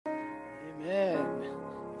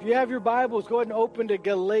If you have your Bibles, go ahead and open to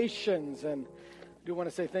Galatians. And I do want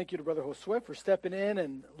to say thank you to Brother Josue for stepping in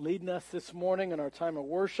and leading us this morning in our time of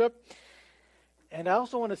worship. And I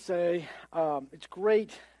also want to say it's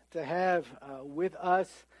great to have with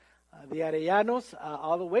us the Arellanos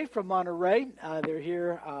all the way from Monterrey. They're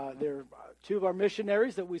here. They're two of our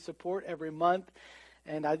missionaries that we support every month.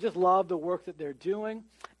 And I just love the work that they're doing.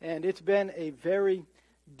 And it's been a very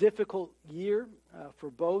difficult year for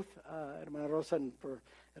both Hermana Rosa and for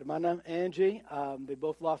Hermana Angie. They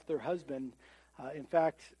both lost their husband. In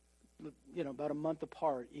fact, about a month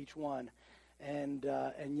apart, each one. And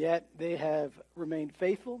yet they have remained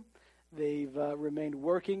faithful. They've remained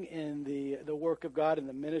working in the work of God in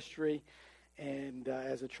the ministry. And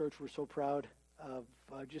as a church, we're so proud of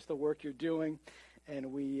just the work you're doing.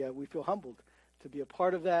 And we feel humbled to be a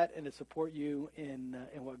part of that and to support you in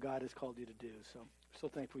what God has called you to do. So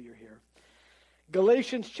thankful you're here.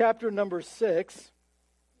 Galatians chapter number 6.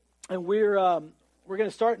 And we're going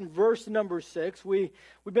to start in verse number 6. We've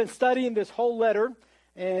been studying this whole letter.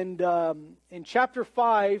 And in chapter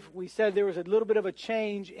 5, we said there was a little bit of a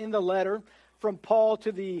change in the letter from Paul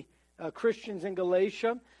to the Christians in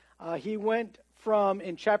Galatia. He went from,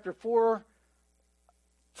 in chapter 4,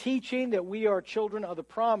 teaching that we are children of the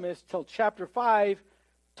promise, till chapter 5,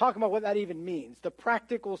 talking about what that even means, the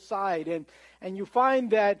practical side. And you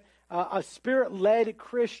find that a Spirit-led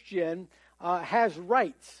Christian has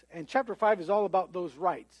rights. And chapter 5 is all about those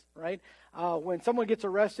rights, right? When someone gets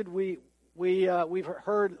arrested, we've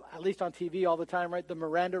heard, at least on TV all the time, right? The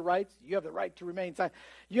Miranda rights. You have the right to remain silent.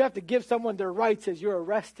 You have to give someone their rights as you're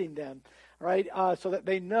arresting them, right? So that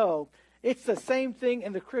they know. It's the same thing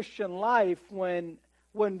in the Christian life when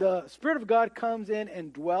the Spirit of God comes in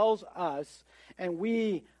and dwells us, and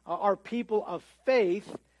we are people of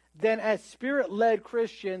faith, then as Spirit-led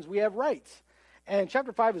Christians, we have rights. And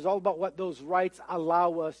chapter 5 is all about what those rights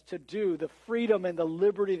allow us to do, the freedom and the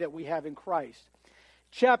liberty that we have in Christ.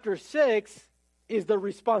 Chapter 6 is the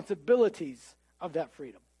responsibilities of that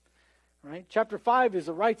freedom, right? Chapter 5 is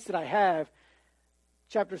the rights that I have.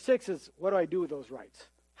 Chapter 6 is what do I do with those rights?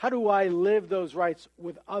 How do I live those rights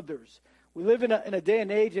with others? We live in a day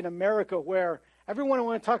and age in America where everyone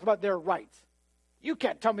wants to talk about their rights. You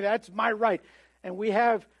can't tell me that. It's my right. And we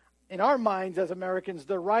have, in our minds as Americans,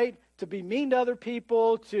 the right to be mean to other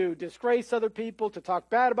people, to disgrace other people, to talk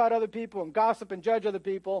bad about other people and gossip and judge other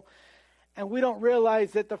people. And we don't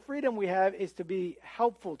realize that the freedom we have is to be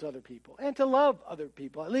helpful to other people and to love other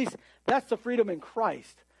people. At least that's the freedom in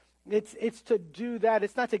Christ. It's to do that.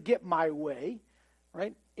 It's not to get my way,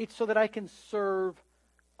 right? It's so that I can serve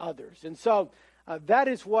others. And so that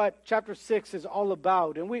is what chapter 6 is all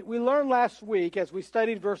about. And we learned last week as we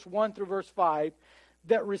studied verse 1 through verse 5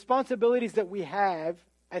 that responsibilities that we have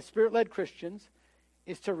as Spirit-led Christians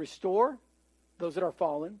is to restore those that are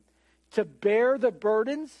fallen, to bear the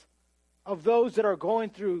burdens of those that are going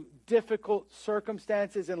through difficult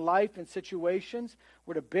circumstances in life and situations.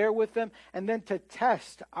 We're to bear with them, and then to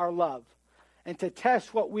test our love and to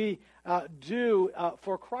test what we do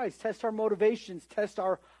for Christ, test our motivations, test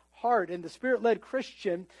our heart. And the Spirit-led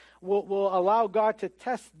Christian will allow God to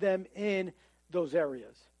test them in those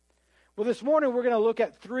areas. Well, this morning we're going to look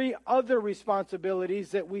at 3 other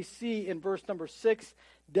responsibilities that we see in verse number 6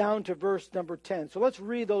 down to verse number 10. So let's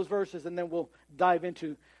read those verses and then we'll dive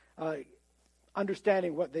into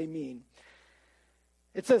understanding what they mean.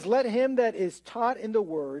 It says, "Let him that is taught in the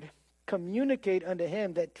word communicate unto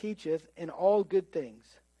him that teacheth in all good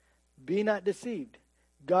things. Be not deceived.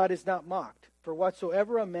 God is not mocked. For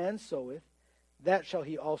whatsoever a man soweth, that shall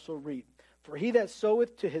he also reap. For he that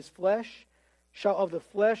soweth to his flesh shall of the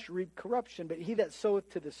flesh reap corruption, but he that soweth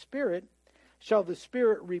to the Spirit shall the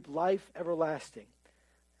Spirit reap life everlasting.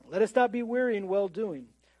 Let us not be weary in well-doing,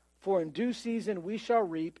 for in due season we shall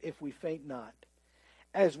reap if we faint not.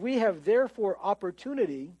 As we have therefore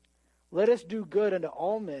opportunity, let us do good unto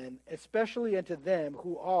all men, especially unto them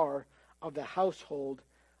who are of the household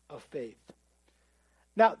of faith."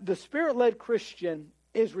 Now, the Spirit-led Christian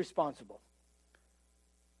is responsible.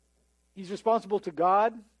 He's responsible to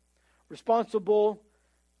God, responsible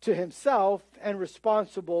to himself, and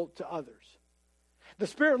responsible to others. The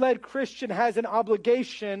Spirit-led Christian has an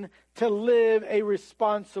obligation to live a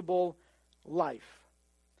responsible life,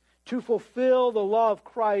 to fulfill the law of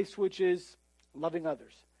Christ, which is loving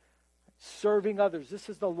others, serving others. This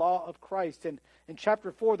is the law of Christ. And in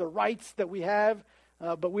chapter 4, the rights that we have,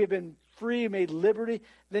 but we have been free, made liberty.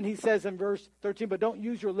 Then he says in verse 13, but don't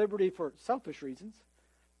use your liberty for selfish reasons.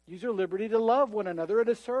 Use your liberty to love one another and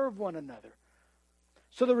to serve one another.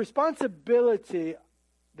 So the responsibility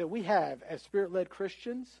that we have as Spirit-led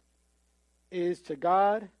Christians is to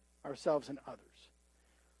God, ourselves, and others.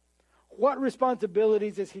 what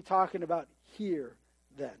responsibilities is he talking about here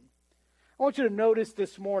then? I want you to notice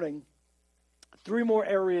this morning 3 more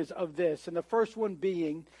areas of this. And the first one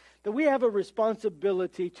being that we have a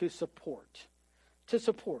responsibility to support. To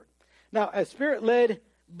support. Now, as Spirit-led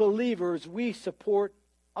believers, we support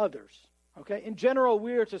others. Okay? In general,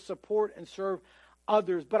 we are to support and serve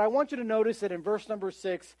others. But I want you to notice that in verse number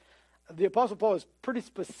 6, the Apostle Paul is pretty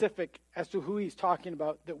specific as to who he's talking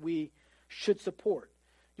about that we should support.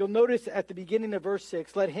 You'll notice at the beginning of verse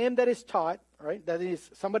 6, let him that is taught, right, that is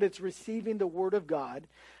somebody that's receiving the word of God,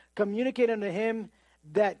 communicate unto him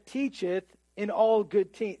that teacheth in all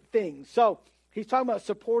good things. So he's talking about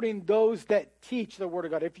supporting those that teach the word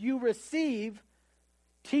of God. If you receive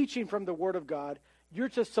teaching from the word of God, you're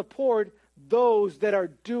to support those that are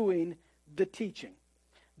doing the teaching.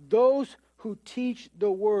 Those who teach the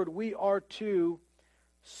word, we are to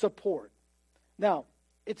support. Now,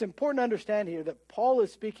 it's important to understand here that Paul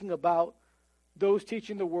is speaking about those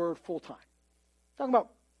teaching the word full-time. Talking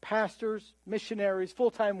about pastors, missionaries,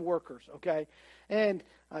 full-time workers, okay? And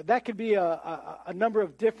that could be a number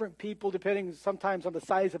of different people depending sometimes on the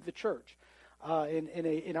size of the church.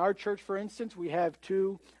 In our church, for instance, we have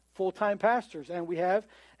 2 full-time pastors, and we have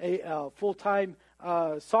a full-time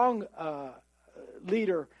song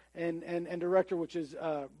leader and director, which is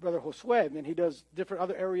Brother Josue, and he does different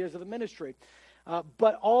other areas of the ministry.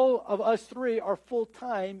 But all of us 3 are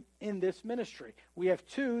full-time in this ministry. We have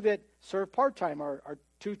 2 that serve part-time, our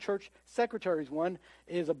 2 church secretaries. One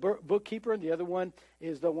is a bookkeeper, and the other one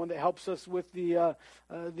is the one that helps us with the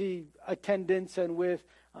attendance and with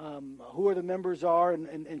who the members are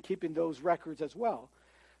and keeping those records as well.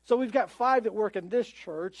 So we've got 5 that work in this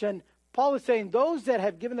church, and Paul is saying those that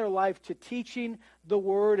have given their life to teaching the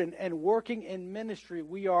word and working in ministry,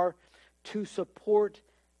 we are to support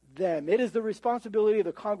them. It is the responsibility of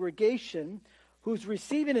the congregation who's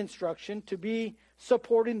receiving instruction to be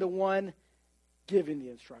supporting the one giving the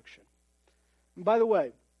instruction. And by the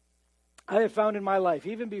way, I have found in my life,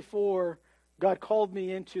 even before God called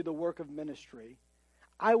me into the work of ministry,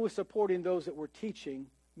 I was supporting those that were teaching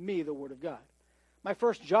me the Word of God. My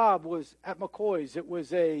first job was at McCoy's. It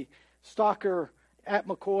was a stalker at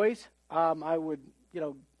McCoy's. I would,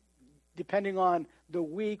 depending on the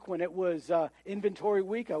week, when it was inventory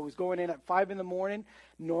week, I was going in at 5 in the morning.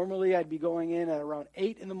 Normally, I'd be going in at around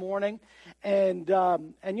 8 in the morning. And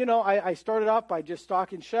I started up by just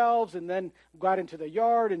stocking shelves and then got into the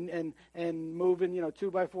yard and moving,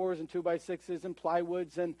 2x4s and 2x6s and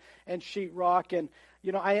plywoods and sheetrock. And,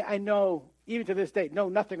 I know, even to this day, know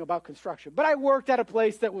nothing about construction. But I worked at a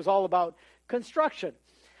place that was all about construction.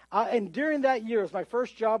 And during that year, it was my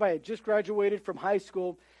first job. I had just graduated from high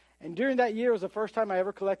school. And during that year, it was the first time I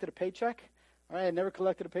ever collected a paycheck. All right, I never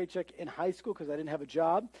collected a paycheck in high school because I didn't have a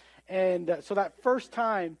job. And so that first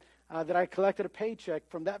time that I collected a paycheck,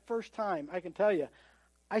 from that first time, I can tell you,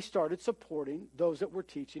 I started supporting those that were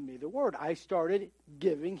teaching me the Word. I started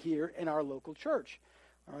giving here in our local church.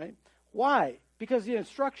 All right. Why? Because the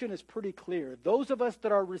instruction is pretty clear. Those of us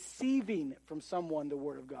that are receiving from someone the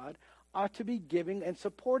Word of God ought to be giving and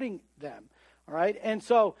supporting them. All right. And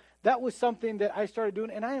so that was something that I started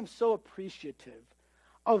doing, and I am so appreciative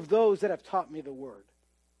of those that have taught me the Word.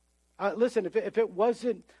 Listen, if it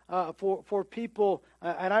wasn't for people,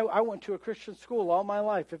 and I went to a Christian school all my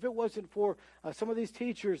life, if it wasn't for some of these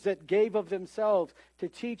teachers that gave of themselves to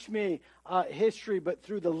teach me history, but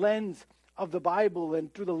through the lens of the Bible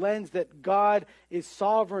and through the lens that God is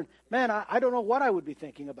sovereign, man, I don't know what I would be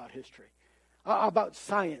thinking about history, about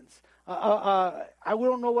science. I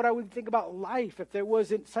don't know what I would think about life if there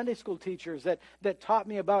wasn't Sunday school teachers that taught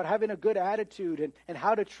me about having a good attitude and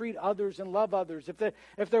how to treat others and love others.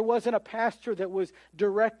 If there wasn't a pastor that was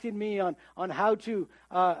directing me on how to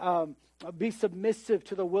be submissive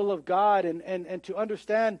to the will of God and to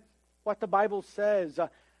understand what the Bible says.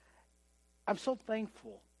 I'm so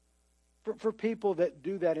thankful for people that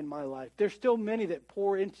do that in my life. There's still many that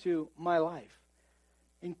pour into my life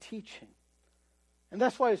in teaching. And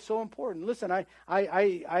that's why it's so important. Listen,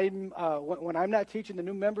 when I'm not teaching the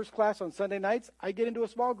new members class on Sunday nights, I get into a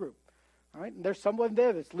small group. All right, and there's someone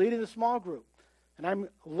there that's leading the small group, and I'm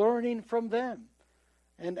learning from them.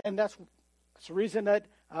 And that's the reason that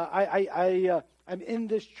I'm in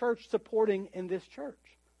this church, supporting in this church.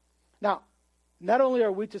 Now, not only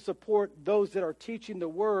are we to support those that are teaching the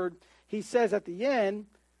Word, he says at the end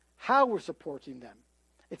how we're supporting them.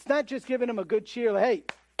 It's not just giving them a good cheer, like, hey,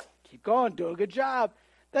 keep going, do a good job.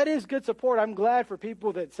 That is good support. I'm glad for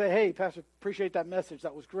people that say, hey, Pastor, appreciate that message.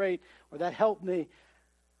 That was great, or that helped me.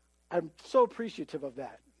 I'm so appreciative of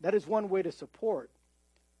that. That is one way to support.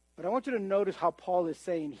 But I want you to notice how Paul is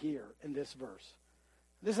saying here in this verse.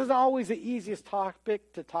 This isn't always the easiest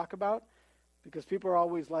topic to talk about because people are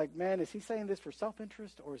always like, man, is he saying this for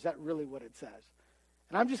self-interest or is that really what it says?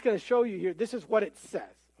 And I'm just going to show you here, this is what it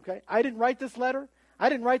says, okay? I didn't write this letter. I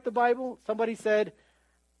didn't write the Bible. Somebody said,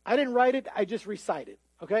 I didn't write it, I just recite it,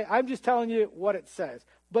 okay? I'm just telling you what it says.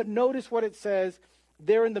 But notice what it says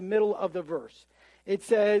there in the middle of the verse. It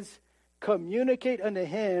says, communicate unto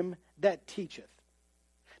him that teacheth.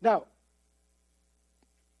 Now,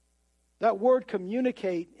 that word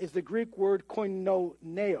communicate is the Greek word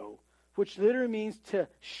koinoneo, which literally means to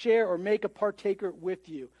share or make a partaker with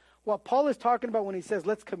you. What Paul is talking about when he says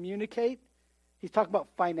let's communicate, he's talking about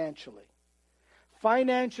financially.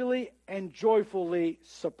 Financially and joyfully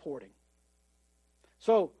supporting.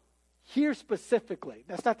 So, here specifically,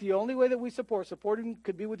 that's not the only way that we support. Supporting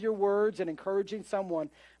could be with your words and encouraging someone.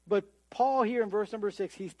 But Paul here in verse number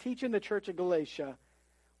 6, he's teaching the church of Galatia.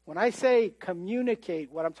 When I say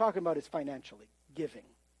communicate, what I'm talking about is financially, giving.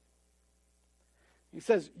 He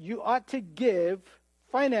says you ought to give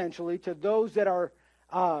financially to those that are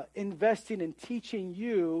investing and teaching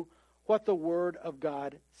you what the Word of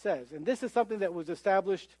God says. And this is something that was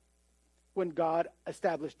established when God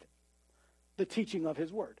established the teaching of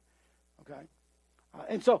His Word. Okay?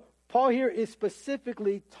 And so Paul here is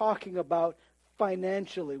specifically talking about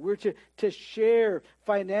financially. We're to share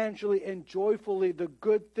financially and joyfully the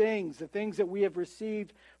good things, the things that we have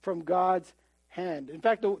received from God's hand. In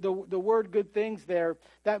fact, the word good things there,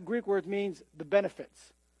 that Greek word means the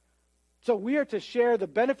benefits. So we are to share the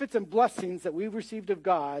benefits and blessings that we've received of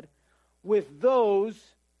God with those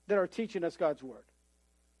that are teaching us God's Word.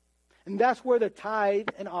 And that's where the tithe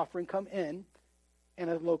and offering come in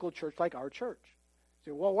a local church like our church.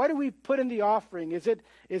 So, well, why do we put in the offering? Is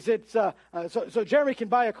it so Jeremy can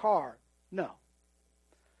buy a car? No.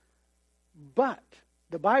 But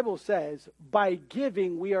the Bible says by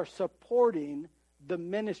giving we are supporting the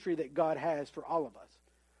ministry that God has for all of us.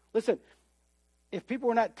 Listen, if people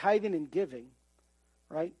were not tithing and giving,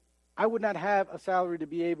 right, I would not have a salary to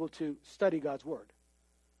be able to study God's Word.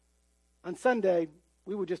 On Sunday,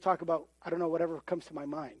 we would just talk about, I don't know, whatever comes to my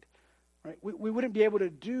mind. Right? We wouldn't be able to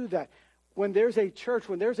do that. When there's a church,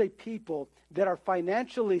 when there's a people that are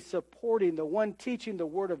financially supporting the one teaching the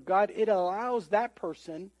Word of God, it allows that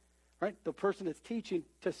person, right, the person that's teaching,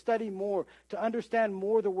 to study more, to understand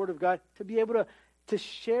more the Word of God, to be able to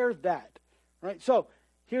share that. Right? So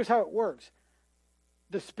here's how it works.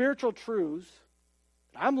 The spiritual truths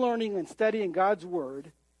that I'm learning and studying God's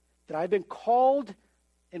Word, that I've been called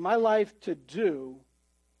in my life to do,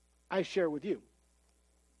 I share with you.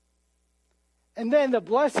 And then the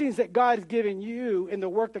blessings that God has given you in the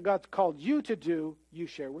work that God's called you to do, you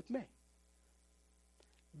share with me.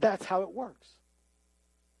 That's how it works.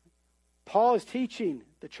 Paul is teaching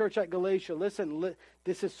the church at Galatia, listen,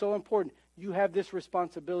 this is so important. You have this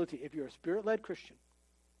responsibility. If you're a Spirit-led Christian,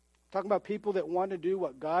 I'm talking about people that want to do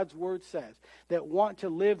what God's Word says, that want to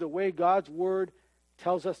live the way God's Word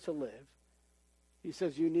tells us to live, he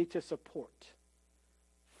says you need to support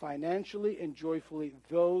financially and joyfully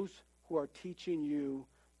those who are teaching you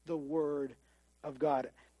the Word of God.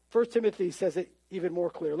 1 Timothy says it even more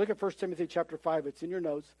clear. Look at 1 Timothy chapter 5. It's in your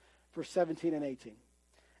notes, verse 17 and 18.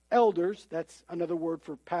 Elders, that's another word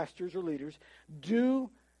for pastors or leaders,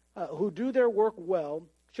 who do their work well,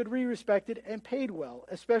 should be respected and paid well,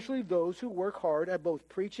 especially those who work hard at both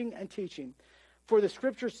preaching and teaching. For the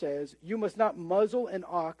Scripture says, you must not muzzle an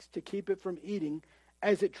ox to keep it from eating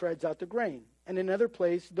as it treads out the grain. And in another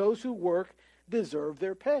place, those who work deserve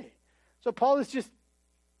their pay. So Paul is just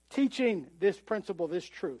teaching this principle, this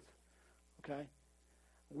truth. Okay?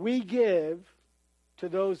 We give to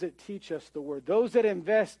those that teach us the Word. Those that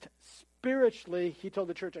invest spiritually, he told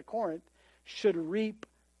the church at Corinth, should reap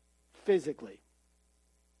physically.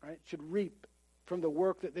 Right? Should reap from the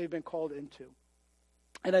work that they've been called into.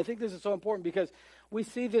 And I think this is so important because we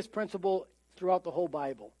see this principle throughout the whole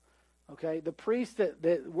Bible. Okay? The priests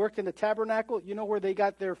that worked in the tabernacle, you know where they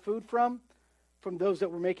got their food from? From those that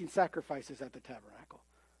were making sacrifices at the tabernacle.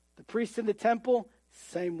 The priests in the temple,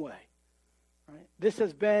 same way. Right? This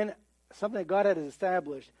has been something that God has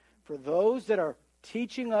established. For those that are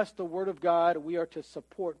teaching us the Word of God, we are to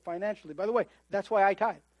support financially. By the way, that's why I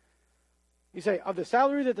tithe. You say, of the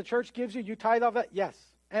salary that the church gives you, you tithe off that? Yes.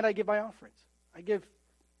 And I give my offerings.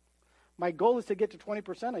 My goal is to get to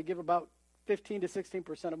 20%. I give about 15 to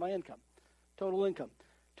 16% of my income, total income,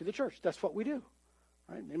 to the church. That's what we do.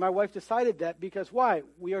 Right? And my wife decided that because why?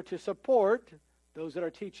 We are to support those that are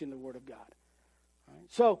teaching the Word of God. Right?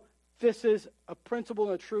 So this is a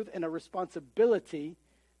principle and a truth and a responsibility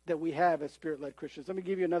that we have as Spirit-led Christians. Let me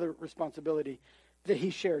give you another responsibility that he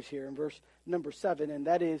shares here in verse number 7, and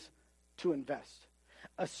that is to invest.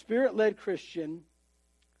 A Spirit-led Christian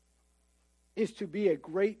is to be a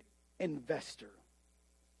great investor.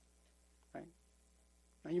 Right?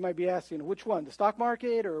 Now you might be asking, which one? The stock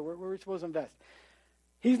market, or where are we supposed to invest?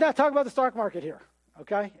 He's not talking about the stock market here,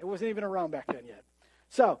 okay? It wasn't even around back then yet.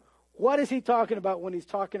 So, what is he talking about when he's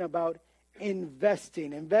talking about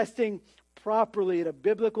investing? Investing properly in a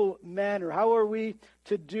biblical manner. How are we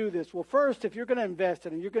to do this? Well, first, if you're going to invest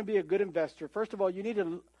and you're going to be a good investor, first of all, you need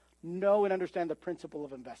to know and understand the principle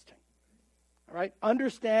of investing. All right?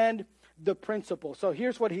 Understand the principle. So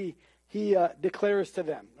here's what he declares to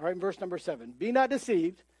them. All right, in verse number 7. Be not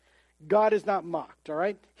deceived. God is not mocked. All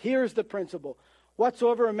right? Here's the principle.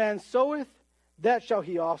 Whatsoever a man soweth, that shall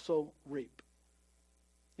he also reap.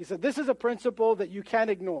 He said, this is a principle that you can't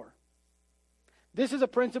ignore. This is a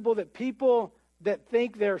principle that people that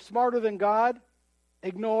think they're smarter than God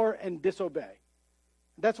ignore and disobey.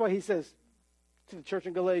 That's why he says to the church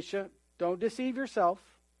in Galatia, don't deceive yourself.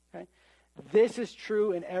 Okay? This is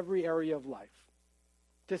true in every area of life.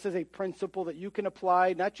 This is a principle that you can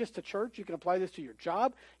apply not just to church. You can apply this to your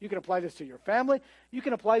job. You can apply this to your family. You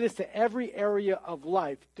can apply this to every area of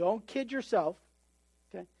life. Don't kid yourself.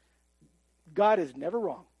 Okay? God is never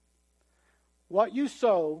wrong. What you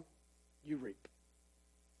sow, you reap.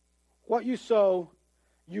 What you sow,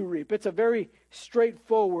 you reap. It's a very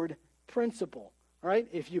straightforward principle. All right?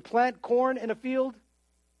 If you plant corn in a field,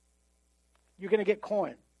 you're going to get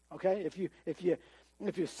corn. Okay? If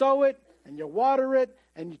you sow it and you water it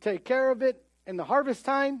and you take care of it, in the harvest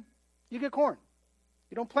time, you get corn.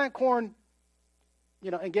 You don't plant corn,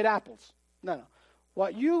 and get apples. No.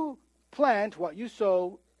 What you plant, what you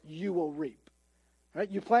sow, you will reap. All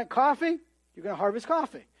right? You plant coffee, you're going to harvest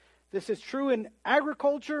coffee. This is true in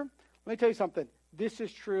agriculture. Let me tell you something. This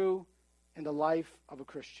is true in the life of a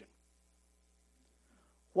Christian.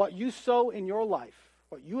 What you sow in your life,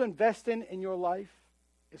 what you invest in your life,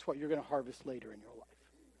 is what you're going to harvest later in your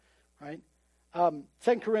life. Right?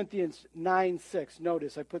 2 Corinthians 9:6.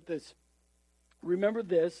 Notice, I put this. Remember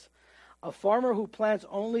this. A farmer who plants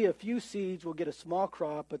only a few seeds will get a small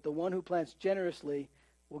crop, but the one who plants generously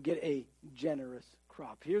will get a generous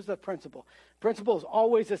crop. Here's the principle. Principle is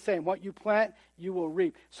always the same. What you plant, you will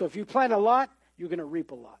reap. So if you plant a lot, you're going to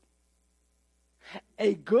reap a lot.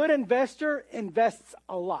 A good investor invests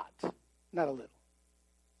a lot, not a little.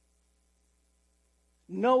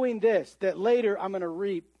 Knowing this, that later I'm going to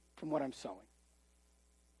reap from what I'm sowing.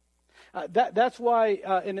 That's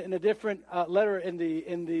why in a different letter in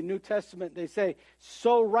the New Testament, they say,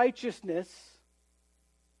 sow righteousness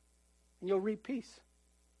and you'll reap peace.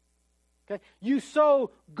 Okay? You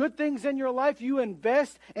sow good things in your life. You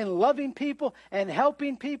invest in loving people and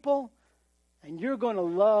helping people, and you're going to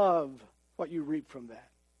love what you reap from that.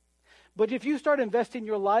 But if you start investing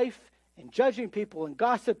your life in judging people and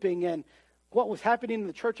gossiping and what was happening in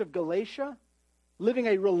the church of Galatia, living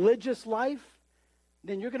a religious life,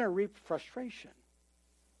 then you're going to reap frustration.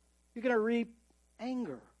 You're going to reap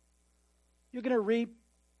anger. You're going to reap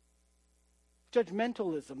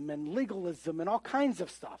judgmentalism and legalism and all kinds of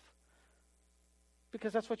stuff.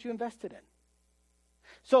 Because that's what you invested in.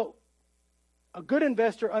 So, a good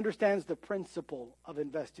investor understands the principle of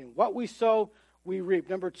investing. What we sow, we reap.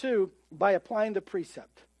 Number 2, by applying the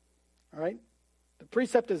precept. All right? The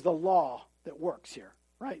precept is the law that works here.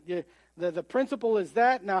 Right? The principle is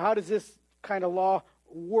that. Now, how does this kind of law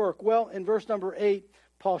work? Well, in verse number 8,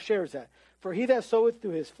 Paul shares that. For he that soweth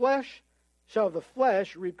to his flesh shall of the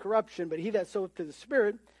flesh reap corruption, but he that soweth to the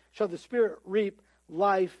Spirit shall the Spirit reap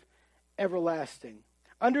life everlasting.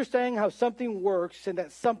 Understanding how something works and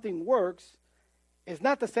that something works is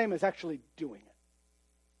not the same as actually doing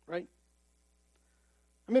it. Right?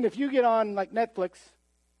 I mean, if you get on like Netflix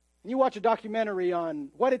and you watch a documentary on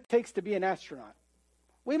what it takes to be an astronaut,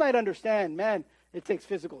 we might understand, man, it takes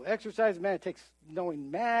physical exercise, man, it takes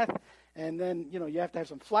knowing math, and then, you have to have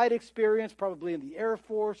some flight experience, probably in the Air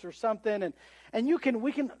Force or something, and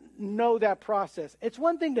we can know that process. It's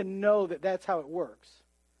one thing to know that that's how it works.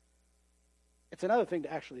 It's another thing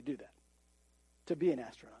to actually do that, to be an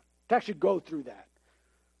astronaut, to actually go through that.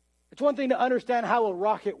 It's one thing to understand how a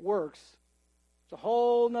rocket works. It's a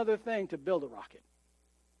whole other thing to build a rocket,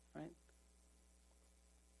 right?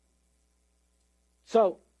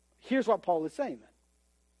 So here's what Paul is saying then.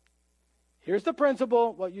 Here's the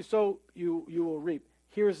principle. What you sow, you will reap.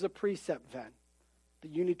 Here's the precept then that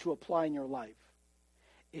you need to apply in your life.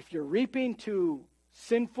 If you're reaping to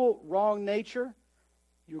sinful, wrong nature,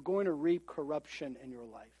 you're going to reap corruption in your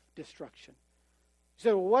life, destruction.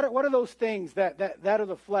 So what are those things that are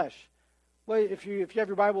the flesh? Well, if you have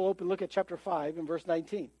your Bible open, look at chapter 5 and verse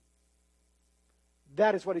 19.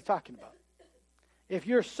 That is what he's talking about. If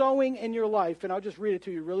you're sowing in your life, and I'll just read it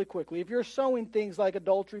to you really quickly. If you're sowing things like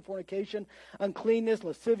adultery, fornication, uncleanness,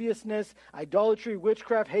 lasciviousness, idolatry,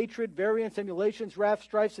 witchcraft, hatred, variance, emulations, wrath,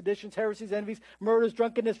 strife, seditions, heresies, envies, murders,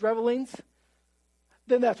 drunkenness, revelings,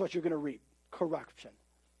 then that's what you're going to reap. Corruption.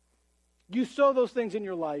 You sow those things in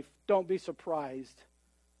your life, don't be surprised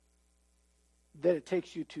that it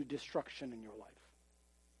takes you to destruction in your life.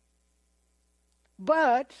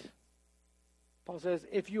 But, Paul says,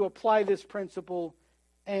 if you apply this principle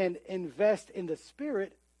and invest in the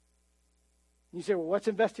Spirit, you say, well, what's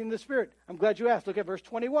investing in the Spirit? I'm glad you asked. Look at verse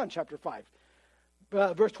 21, chapter 5.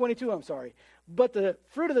 Verse 22, I'm sorry. But the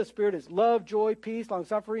fruit of the Spirit is love, joy, peace,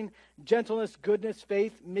 long-suffering, gentleness, goodness,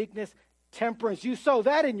 faith, meekness, temperance. You sow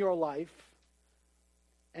that in your life,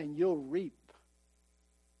 and you'll reap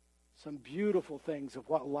some beautiful things of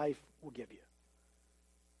what life will give you.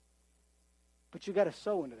 But you got to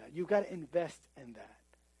sow into that. You got to invest in that.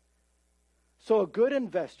 So a good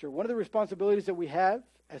investor, one of the responsibilities that we have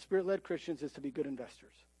as Spirit-led Christians is to be good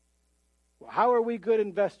investors. Well, how are we good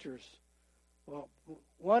investors? Well,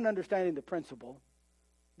 one, understanding the principle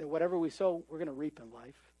that whatever we sow, we're going to reap in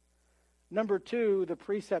life. Number two, the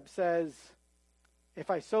precept says,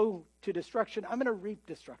 if I sow to destruction, I'm going to reap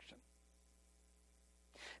destruction.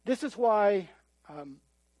 This is why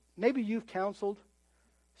maybe you've counseled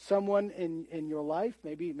someone in your life,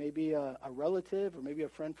 maybe a relative or maybe a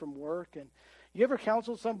friend from work, and you ever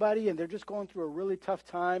counseled somebody and they're just going through a really tough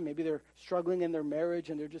time, maybe they're struggling in their marriage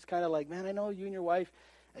and they're just kind of like, man, I know you and your wife,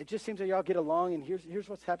 it just seems like y'all get along, and here's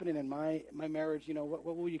what's happening in my marriage,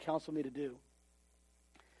 what will you counsel me to do?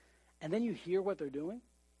 And then you hear what they're doing,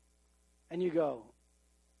 and you go,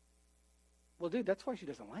 well, dude, that's why she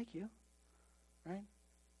doesn't like you, right?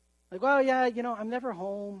 Like, well, yeah, I'm never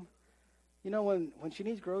home. When she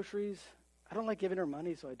needs groceries, I don't like giving her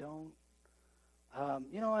money, so I don't.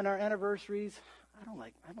 On our anniversaries, I don't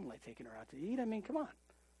like taking her out to eat. I mean, come on.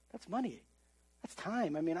 That's money. That's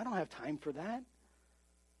time. I mean, I don't have time for that.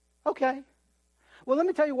 Okay. Well, let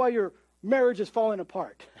me tell you why your marriage is falling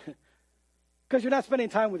apart. Because you're not spending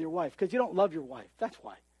time with your wife, because you don't love your wife. That's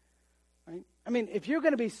why. Right? I mean, if you're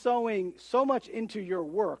going to be sowing so much into your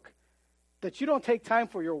work that you don't take time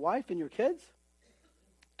for your wife and your kids,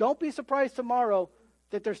 don't be surprised tomorrow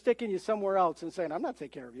that they're sticking you somewhere else and saying, I'm not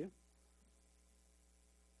taking care of you.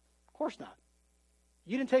 Of course not.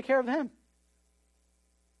 You didn't take care of them.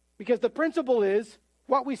 Because the principle is,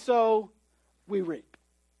 what we sow, we reap.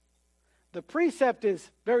 The precept is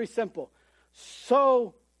very simple.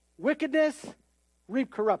 Sow wickedness, reap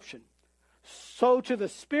corruption. Sow to the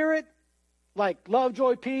Spirit, like love,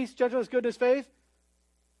 joy, peace, gentleness, goodness, faith,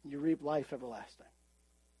 you reap life everlasting.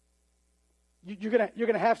 You're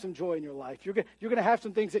gonna have some joy in your life. You're gonna have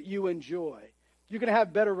some things that you enjoy. You're gonna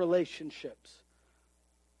have better relationships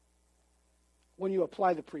when you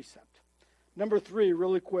apply the precept. Number 3,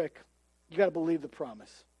 really quick, you got to believe the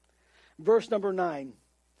promise. Verse number 9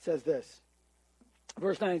 says this.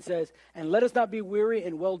 Verse 9 says, and let us not be weary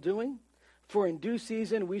in well-doing, for in due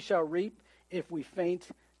season we shall reap if we faint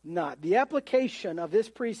not. The application of this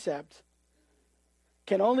precept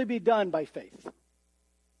can only be done by faith.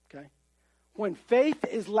 Okay? When faith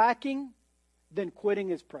is lacking, then quitting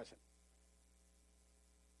is present.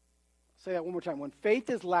 Say that one more time. When faith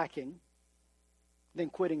is lacking, then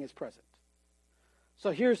quitting is present.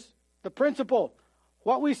 So here's the principle.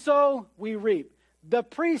 What we sow, we reap. The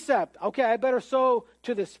precept, okay, I better sow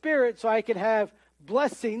to the Spirit so I can have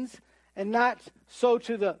blessings and not sow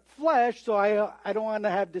to the flesh so I don't want to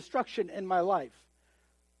have destruction in my life.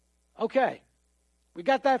 Okay, we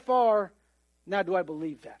got that far. Now do I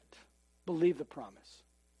believe that? Believe the promise.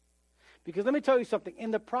 Because let me tell you something.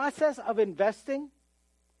 In the process of investing,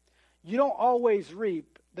 you don't always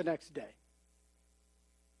reap the next day.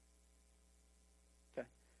 Okay.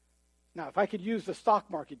 Now, if I could use the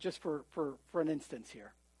stock market just for an instance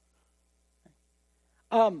here.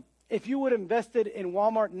 If you would have invested in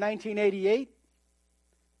Walmart in 1988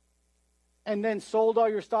 and then sold all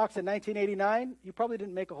your stocks in 1989, you probably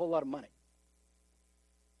didn't make a whole lot of money.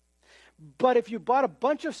 But if you bought a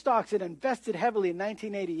bunch of stocks and invested heavily in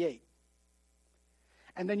 1988,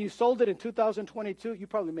 and then you sold it in 2022, you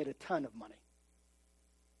probably made a ton of money.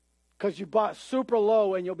 Because you bought super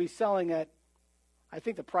low and you'll be selling at, I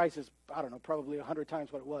think the price is, I don't know, probably 100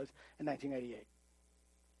 times what it was in 1988.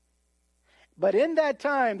 But in that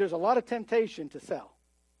time, there's a lot of temptation to sell.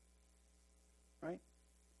 Right?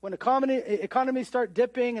 When economies start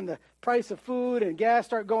dipping and the price of food and gas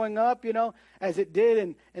start going up, as it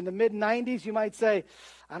did in the mid-90s, you might say,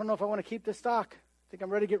 I don't know if I want to keep this stock. I think I'm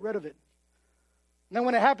ready to get rid of it. And then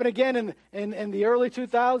when it happened again in the early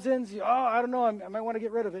 2000s, I don't know, I might want to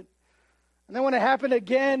get rid of it. And then when it happened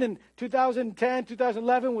again in 2010,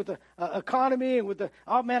 2011 with the economy and with the,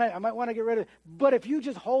 oh man, I might want to get rid of it. But if you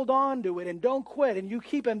just hold on to it and don't quit and you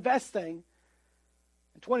keep investing,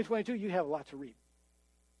 in 2022 you have a lot to reap.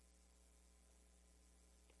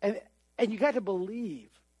 And you got to believe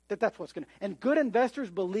that that's what's going to, and good investors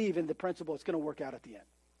believe in the principle it's going to work out at the end.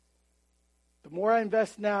 The more I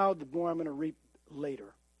invest now, the more I'm going to reap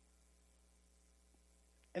later.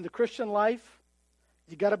 In the Christian life,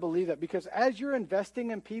 you got to believe that, because as you're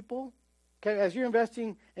investing in people, okay, as you're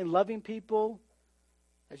investing in loving people,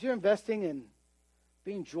 as you're investing in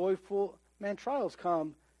being joyful, man, trials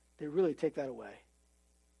come, they really take that away.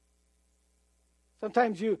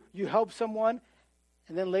 Sometimes you help someone,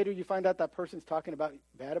 and then later you find out that person's talking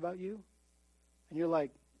bad about you, and you're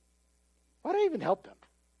like, why did I even help them?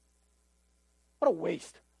 What a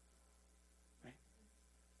waste. Right?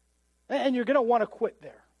 And you're going to want to quit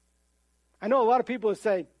there. I know a lot of people who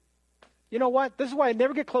say, you know what, this is why I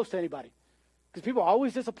never get close to anybody, because people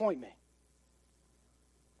always disappoint me.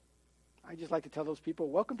 I just like to tell those people,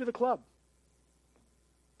 welcome to the club.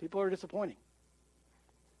 People are disappointing.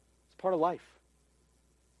 It's part of life.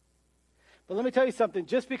 But let me tell you something,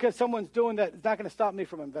 just because someone's doing that, it's not going to stop me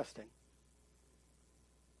from investing.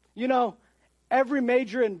 You know, every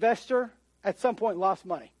major investor at some point lost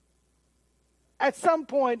money. At some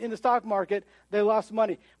point in the stock market, they lost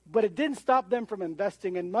money. But it didn't stop them from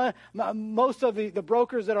investing. And most of the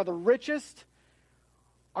brokers that are the richest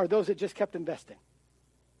are those that just kept investing.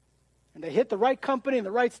 And they hit the right company and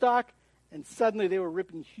the right stock, and suddenly they were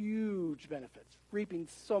reaping huge benefits. Reaping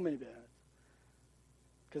so many benefits.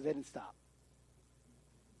 Because they didn't stop.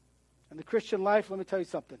 In the Christian life, let me tell you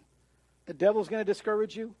something. The devil's going to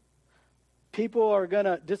discourage you. People are going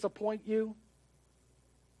to disappoint you.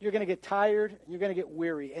 You're going to get tired, and you're going to get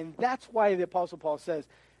weary. And that's why the Apostle Paul says,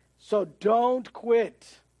 so don't quit.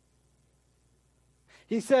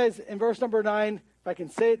 He says in verse number 9, if I can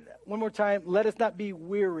say it one more time, let us not be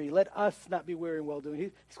weary. Let us not be weary in well-doing.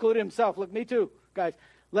 He excluded himself. Look, me too, guys.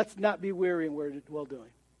 Let's not be weary in well-doing.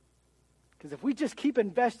 Because if we just keep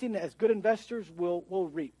investing as good investors, we'll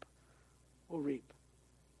reap. We'll reap.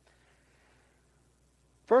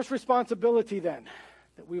 First responsibility, then,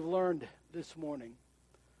 that we've learned this morning.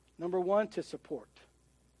 Number one, to support.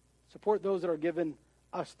 Support those that are giving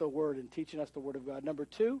us the word and teaching us the word of God. Number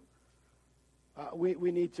two,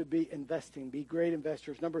 we need to be investing, be great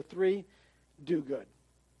investors. Number three, do good.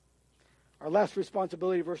 Our last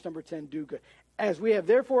responsibility, verse number 10, do good. As we have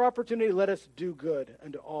therefore opportunity, let us do good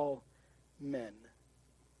unto all men.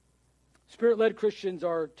 Spirit-led Christians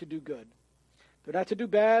are to do good. They're not to do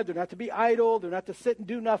bad. They're not to be idle. They're not to sit and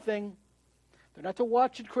do nothing. They're not to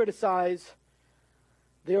watch and criticize.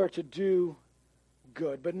 They are to do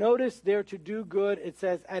good. But notice they're to do good, it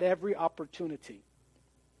says, at every opportunity.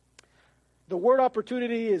 The word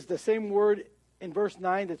opportunity is the same word in verse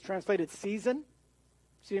 9 that's translated season.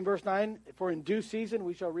 See in verse 9, for in due season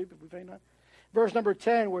we shall reap if we faint not. Verse number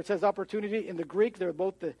 10, where it says opportunity, in the Greek, they're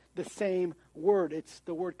both the same word. It's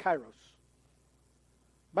the word kairos.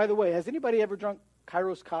 By the way, has anybody ever drunk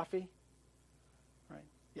kairos coffee? Right.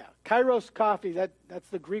 Yeah, kairos coffee, that's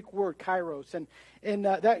the Greek word kairos. And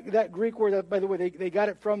that Greek word, by the way, they got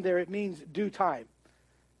it from there. It means due time.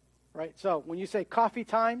 Right? So when you say coffee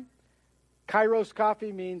time, kairos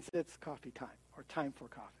coffee means it's coffee time or time for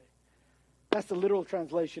coffee. That's the literal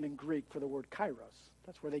translation in Greek for the word kairos.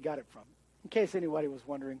 That's where they got it from. In case anybody was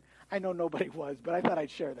wondering, I know nobody was, but I thought I'd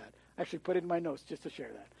share that. I actually put it in my notes just to share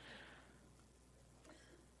that.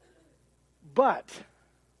 But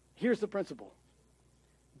here's the principle.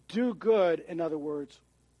 Do good, in other words,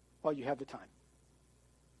 while you have the time.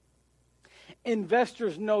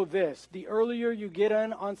 Investors know this. The earlier you get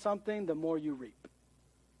in on something, the more you reap.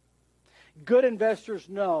 Good investors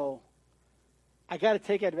know, I got to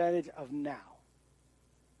take advantage of now.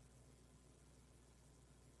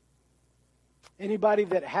 Anybody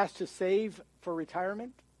that has to save for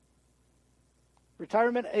retirement?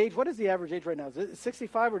 Retirement age, what is the average age right now? Is it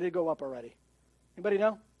 65 or did it go up already? Anybody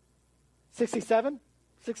know? 67?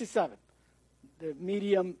 67. The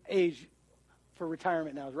medium age for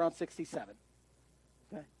retirement now is around 67.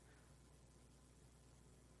 Okay.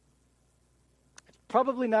 It's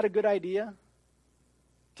probably not a good idea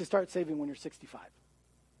to start saving when you're 65.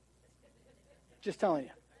 Just telling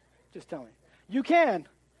you. Just telling you. You can.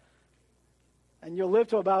 And you'll live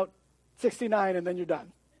to about 69 and then you're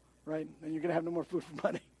done. Right? And you're going to have no more food for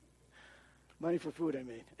money. Money for food, I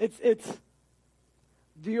mean. It's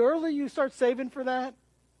the earlier you start saving for that,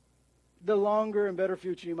 the longer and better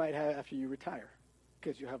future you might have after you retire,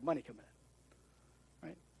 because you have money coming in.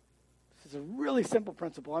 Right? This is a really simple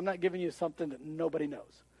principle. I'm not giving you something that nobody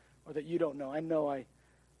knows. or that you don't know.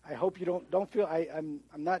 I hope you don't feel, I'm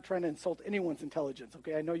not trying to insult anyone's intelligence,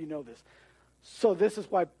 okay? I know you know this. So this is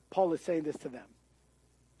why Paul is saying this to them.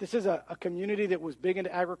 This is a community that was big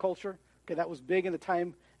into agriculture. Okay, that was big in the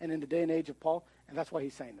time and in the day and age of Paul, and that's why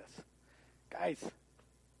he's saying this. Guys,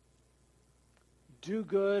 do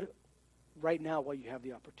good right now while you have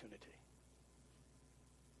the opportunity,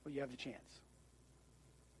 while you have the chance.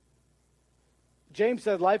 James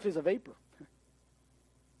said life is a vapor.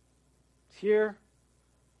 It's here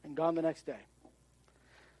and gone the next day.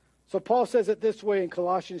 So Paul says it this way in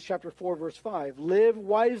Colossians chapter 4, verse 5. Live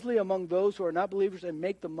wisely among those who are not believers and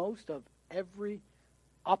make the most of every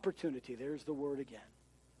opportunity. There's the word again.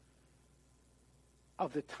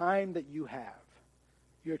 Of the time that you have.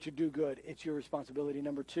 You're to do good. It's your responsibility.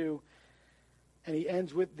 Number 2, and he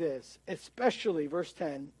ends with this, especially, verse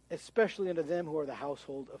 10, especially unto them who are the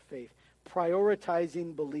household of faith.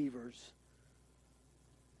 Prioritizing believers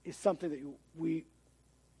is something that we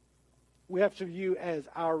have to view as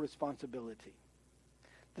our responsibility.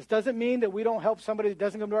 This doesn't mean that we don't help somebody that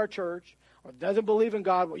doesn't come to our church or doesn't believe in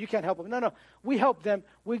God. Well, you can't help them. No. We help them.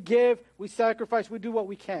 We give. We sacrifice. We do what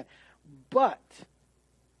we can. But,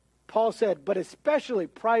 Paul said, but especially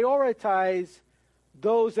prioritize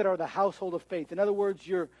those that are the household of faith. In other words,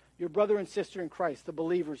 your brother and sister in Christ, the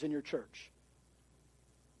believers in your church.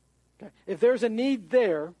 Okay? If there's a need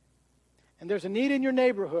there, and there's a need in your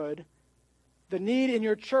neighborhood, the need in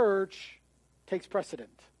your church takes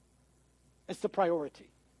precedent. It's the priority.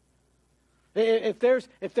 If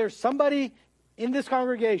there's somebody in this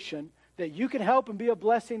congregation that you can help and be a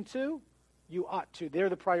blessing to, you ought to. They're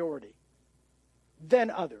the priority. Then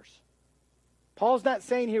others. Paul's not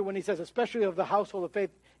saying here when he says, especially of the household of faith,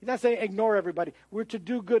 he's not saying ignore everybody. We're to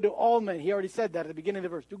do good to all men. He already said that at the beginning of the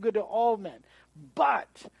verse. Do good to all men.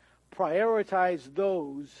 But prioritize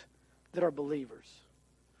those that are believers.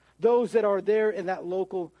 Those that are there in that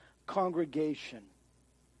local congregation.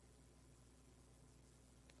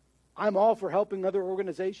 I'm all for helping other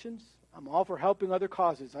organizations. I'm all for helping other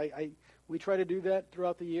causes. We try to do that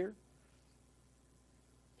throughout the year.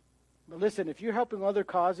 But listen, if you're helping other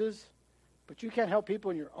causes, but you can't help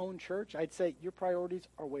people in your own church, I'd say your priorities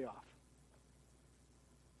are way off.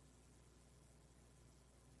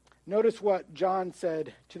 Notice what John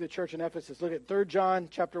said to the church in Ephesus. Look at 3 John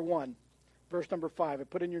chapter 1, verse number 5. I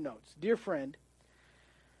put in your notes. Dear friend,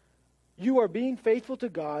 you are being faithful to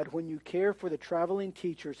God when you care for the traveling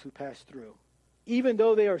teachers who pass through, even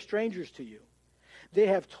though they are strangers to you. They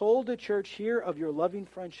have told the church here of your loving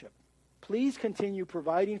friendship. Please continue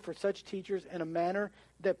providing for such teachers in a manner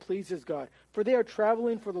that pleases God. For they are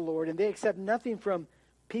traveling for the Lord, and they accept nothing from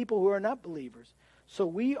people who are not believers. So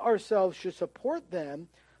we ourselves should support them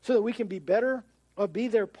so that we can be better or be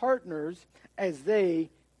their partners as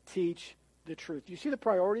they teach the truth. You see the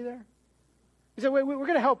priority there? He said, we're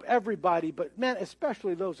going to help everybody, but man,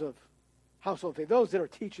 especially those of household faith, those that are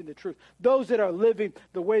teaching the truth, those that are living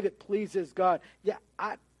the way that pleases God. You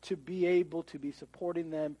ought to be able to be supporting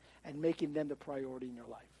them and making them the priority in your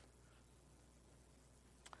life.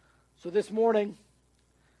 So this morning,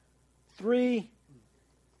 3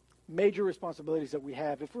 major responsibilities that we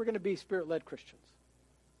have if we're going to be Spirit-led Christians.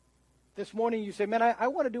 This morning you say, man, I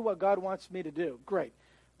want to do what God wants me to do. Great.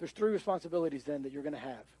 There's 3 responsibilities then that you're going to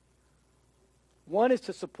have. One is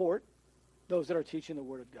to support those that are teaching the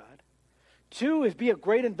Word of God. 2 is be a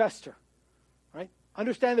great investor, right?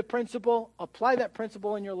 Understand the principle, apply that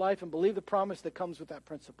principle in your life, and believe the promise that comes with that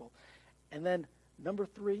principle. And then number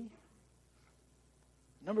 3,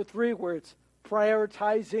 where it's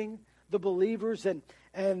prioritizing the believers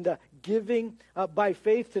and giving by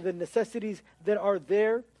faith to the necessities that are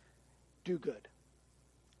there, do good.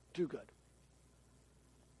 Do good.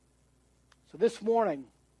 So this morning,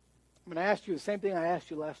 I'm going to ask you the same thing I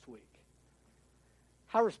asked you last week.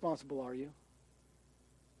 How responsible are you?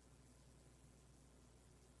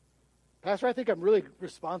 Pastor, I think I'm really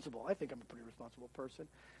responsible. I think I'm a pretty responsible person.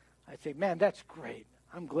 I'd say, man, that's great.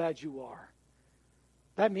 I'm glad you are.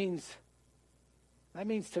 That means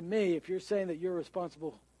to me, if you're saying that you're a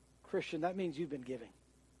responsible Christian, that means you've been giving.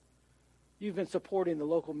 You've been supporting the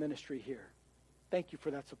local ministry here. Thank you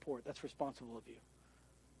for that support. That's responsible of you.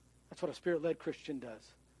 That's what a Spirit-led Christian does.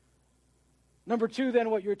 Number 2,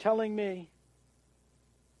 then, what you're telling me,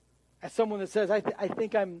 as someone that says, I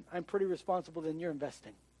think I'm pretty responsible, then you're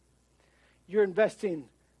investing. You're investing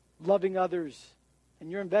loving others,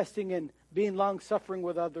 and you're investing in being long-suffering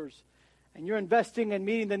with others, and you're investing in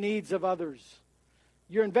meeting the needs of others.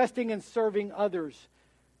 You're investing in serving others.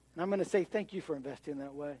 And I'm going to say thank you for investing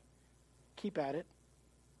that way. Keep at it.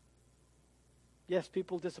 Yes,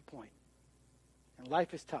 people disappoint, and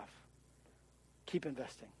life is tough. Keep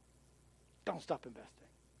investing. don't stop investing.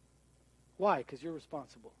 Why? Because you're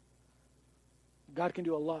responsible. God can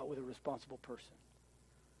do a lot with a responsible person.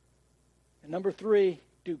 And number 3,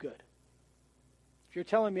 do good. If you're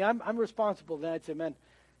telling me I'm responsible, then I'd say, man,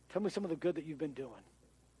 tell me some of the good that you've been doing.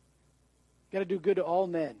 You got to do good to all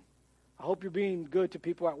men. I hope you're being good to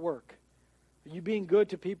people at work. Are you being good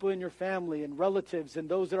to people in your family and relatives and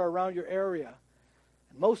those that are around your area?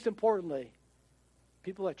 And most importantly,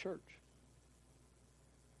 people at church.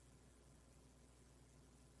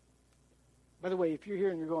 By the way, if you're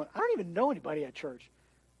here and you're going, I don't even know anybody at church,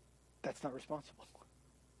 that's not responsible.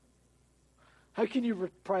 How can you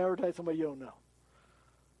prioritize somebody you don't know?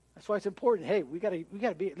 That's why it's important. Hey, we gotta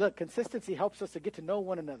be. Look, consistency helps us to get to know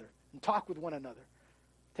one another and talk with one another.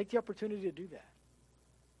 Take the opportunity to do that.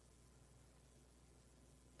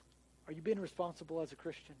 Are you being responsible as a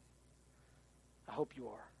Christian? I hope you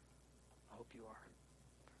are. I hope you are.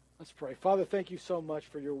 Let's pray. Father, thank you so much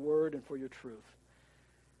for your word and for your truth.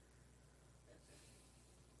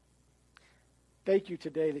 Thank you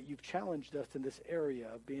today that you've challenged us in this area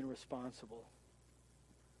of being responsible.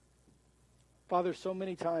 Father, so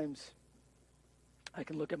many times I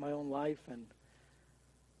can look at my own life and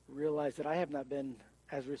realize that I have not been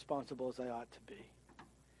as responsible as I ought to be.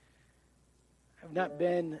 I've not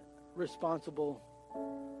been responsible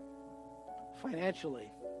financially.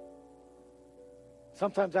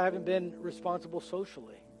 Sometimes I haven't been responsible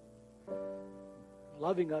socially,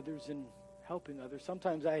 loving others and helping others.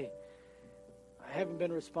 Sometimes I haven't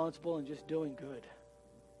been responsible in just doing good.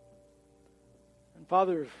 And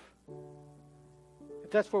Father,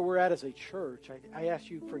 if that's where we're at as a church, I ask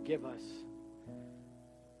you, forgive us.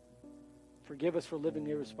 Forgive us for living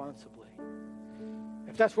irresponsibly.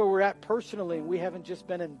 If that's where we're at personally and we haven't just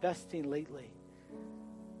been investing lately,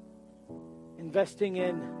 investing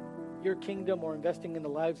in your kingdom or investing in the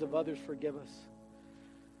lives of others, forgive us.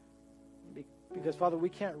 Because, Father, we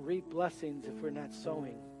can't reap blessings if we're not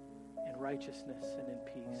sowing in righteousness and in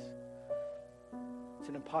peace. It's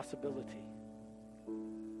an impossibility.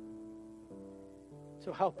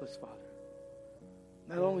 So help us, Father.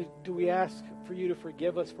 Not only do we ask for you to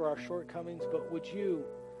forgive us for our shortcomings, but would you,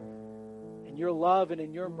 in your love and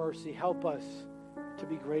in your mercy, help us to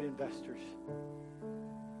be great investors.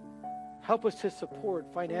 Help us to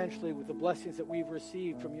support financially with the blessings that we've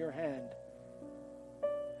received from your hand.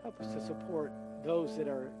 Help us to support those that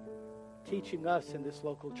are teaching us in this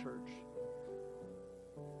local church.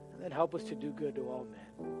 And then help us to do good to all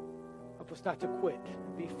men. Help us not to quit.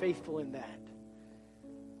 Be faithful in that.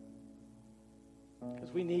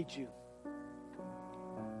 Because we need you.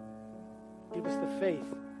 Give us the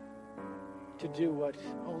faith to do what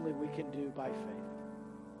only we can do by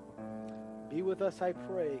faith. Be with us, I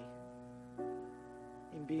pray,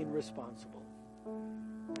 in being responsible.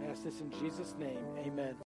 I ask this in Jesus' name. Amen.